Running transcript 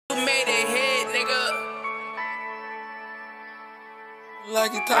made a hit, nigga.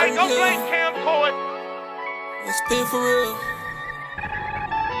 Like it, Hey, don't blame camcord. Let's spin for real.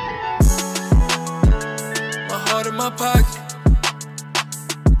 My heart in my pocket.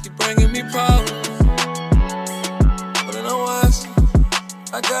 Keep bringing me problems. But I know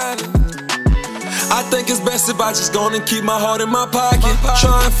I got it. I think it's best if I just go and keep my heart in my pocket.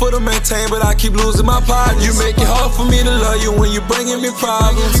 Trying for to maintain, but I keep losing my pockets. You make it hard for me to love you when you're bringing me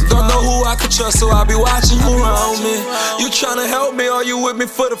problems. Don't know who I could trust, so I be watching who around me. You tryna help me, or you with me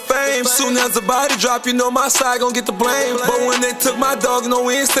for the fame? Soon as the body drop, you know my side gon' get the blame. But when they took my dog, no,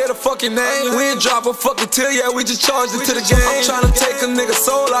 we ain't say the fucking name. We ain't drop a fucking tear, yeah, we just charged it to the game. I'm tryna take a nigga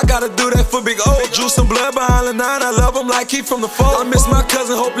soul, I gotta do that for Big O. Juice and blood behind the 9, I love him like he from the 4. I miss my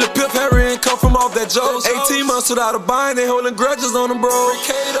cousin, hopefully Pip Harry ain't come from off that Joe's. 18 months without a bind, they holding grudges on them, bro.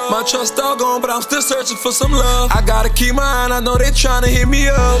 My trust all gone, but I'm still searching for some love. I gotta keep my eye, I know they tryna hit me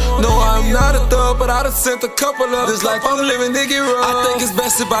up. No, I'm not a thug, but I done sent a couple of this life I'm living, they get rough. I think it's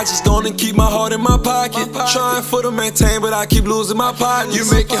best if I just go and keep my heart in my pocket. Trying for to maintain, but I keep losing my pockets. You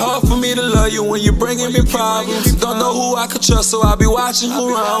make it hard for me to love you when you're bringing me problems. Don't know who I could trust, so I be watching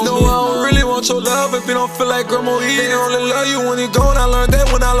who around me. No, I don't really want your love if you don't feel like grandma eat. They only love you when you're gone, I learned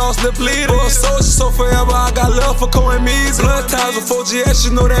that when I lost lip leader. For a soldier, so forever I got love for Co and Me's. Blood ties with 4GS,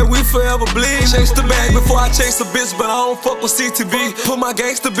 you know that we forever bleed. Chase the bag before I chase a bitch, but I don't fuck with CTV. Put my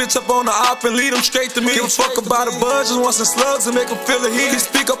gangster bitch up on the op and lead them straight to me. Give a fuck about the budget, want some slugs and make them feel the heat. He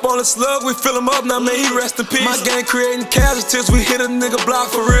speak up on the slug, we fill him up, now man he rest in peace. My gang creating casualties, we hit a nigga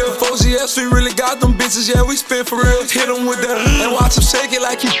block for real. 4GS, we really got them bitches, yeah we spin for real. Hit him with that and watch him shake it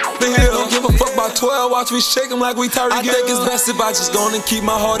like he the hill. Don't give a fuck about 12, watch me shake him like we Tyreek Hill. I think it's best if I just go and keep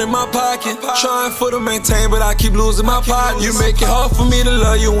my heart in my pocket. Trying for to maintain, but I keep losing my pockets. You make it hard for me to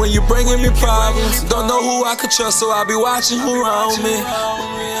love you when you're bringing me problems. Don't know who I could trust, so I be watching who around me.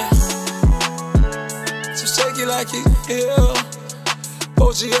 So shake it like it, yeah.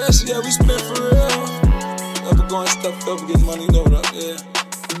 4GS, yeah, we spin for real. Never going stuff up, get money, know that, yeah.